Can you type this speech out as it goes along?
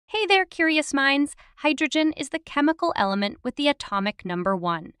Hey there, curious minds! Hydrogen is the chemical element with the atomic number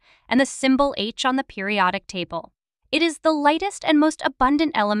 1 and the symbol H on the periodic table. It is the lightest and most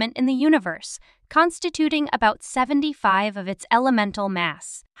abundant element in the universe, constituting about 75% of its elemental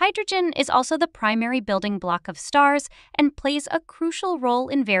mass. Hydrogen is also the primary building block of stars and plays a crucial role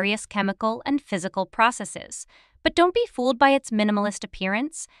in various chemical and physical processes. But don't be fooled by its minimalist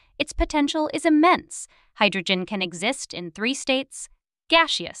appearance. Its potential is immense. Hydrogen can exist in 3 states: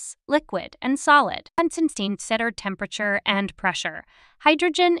 gaseous, liquid, and solid. Consider temperature and pressure.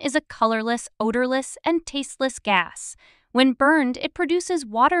 Hydrogen is a colorless, odorless, and tasteless gas. When burned, it produces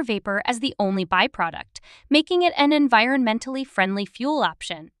water vapor as the only byproduct, making it an environmentally friendly fuel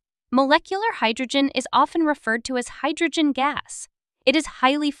option. Molecular hydrogen is often referred to as hydrogen gas. It is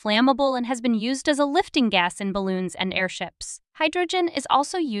highly flammable and has been used as a lifting gas in balloons and airships. Hydrogen is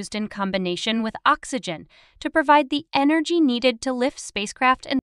also used in combination with oxygen to provide the energy needed to lift spacecraft and